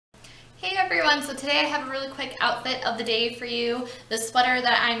everyone, so today I have a really quick outfit of the day for you. The sweater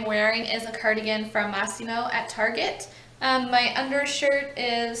that I'm wearing is a cardigan from Mossimo at Target. My undershirt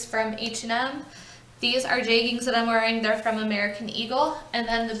is from H&M. These are jeggings that I'm wearing, they're from American Eagle. And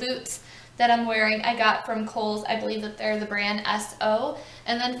then the boots that I'm wearing I got from Khol's. I believe that they're the brand SO.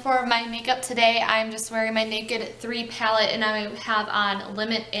 And then for my makeup today, I'm just wearing my Naked 3 palette, and I have on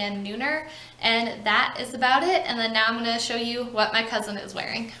Limit and Nooner. And that is about it. And then now I'm going to show you what my cousin is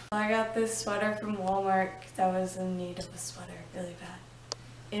wearing. I got this sweater from Walmart because I was in need of a sweater really bad.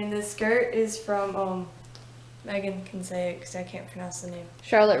 And the skirt is from, Megan can say it because I can't pronounce the name.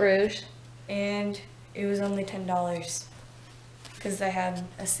 Charlotte Rouge. And it was only $10 because they had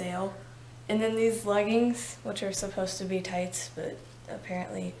a sale. And then these leggings, which are supposed to be tights, but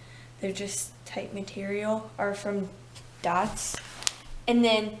apparently they're just tight material, are from Dots. And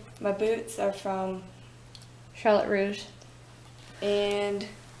then my boots are from Charlotte Rouge. And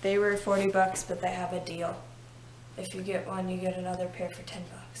they were $40, but they have a deal. If you get one, you get another pair for $10.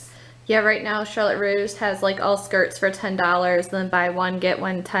 Yeah, right now Charlotte Rouge has like all skirts for $10, then buy one get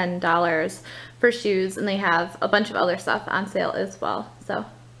one $10 for shoes, and they have a bunch of other stuff on sale as well. So.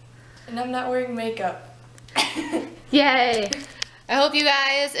 And I'm not wearing makeup. Yay! I hope you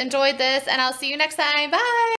guys enjoyed this, and I'll see you next time. Bye!